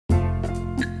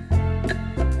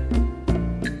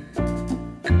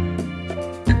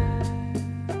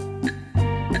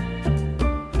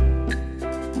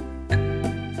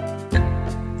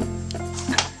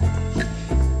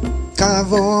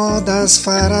כבוד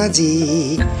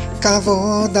הספרדי,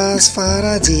 כבוד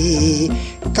הספרדי,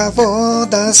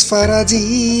 כבוד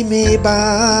הספרדי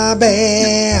מבעבע.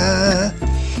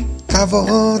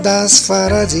 כבוד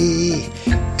הספרדי,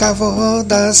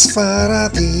 כבוד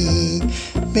הספרדי,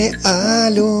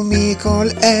 מעל ומכל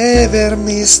עבר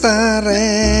משתרע.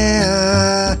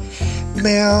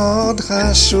 מאוד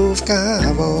חשוב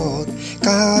כבוד,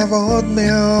 כבוד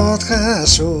מאוד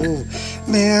חשוב,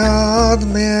 מאוד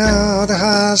מאוד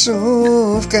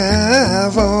חשוב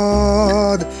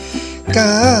כבוד.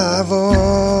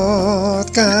 כבוד,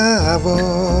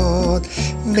 כבוד,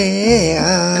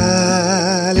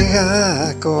 מעל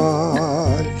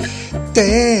הכל.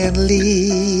 תן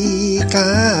לי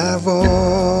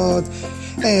כבוד,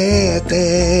 אתן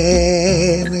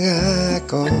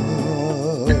הכל.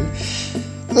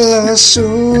 לא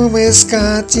שום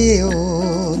עסקת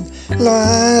טיעון, לא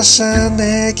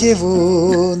אשנה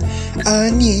כיוון,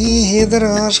 אני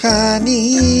אדרוש חנינה.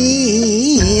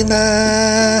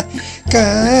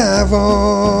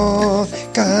 כבוד,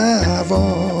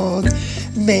 כבוד,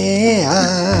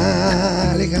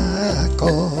 מעל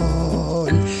הכל.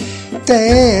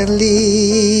 תן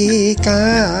לי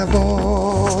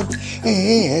כבוד,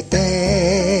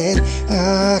 אתן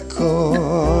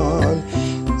הכל.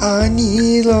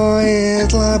 אני לא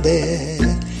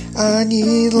אתלבט,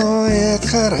 אני לא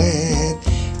אתחרט,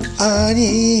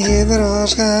 אני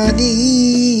אדרוש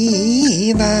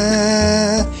חנינה.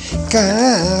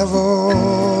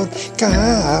 כבוד,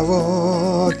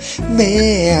 כבוד,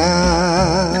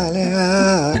 מעל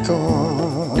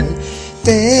הכל.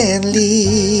 תן לי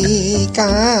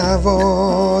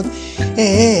כבוד,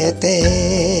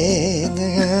 אתן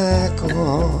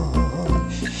הכל.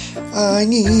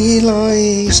 אני לא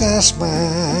איש אשמי,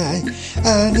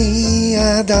 אני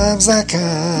אדם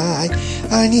זכאי,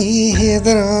 אני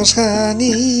אדרוש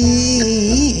חנינה.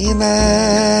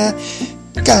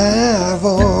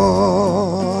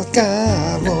 כבוד,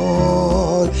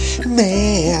 כבוד,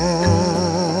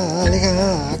 מעל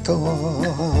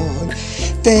הכל.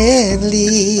 תן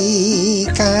לי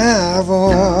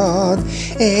כבוד,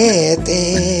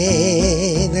 אתן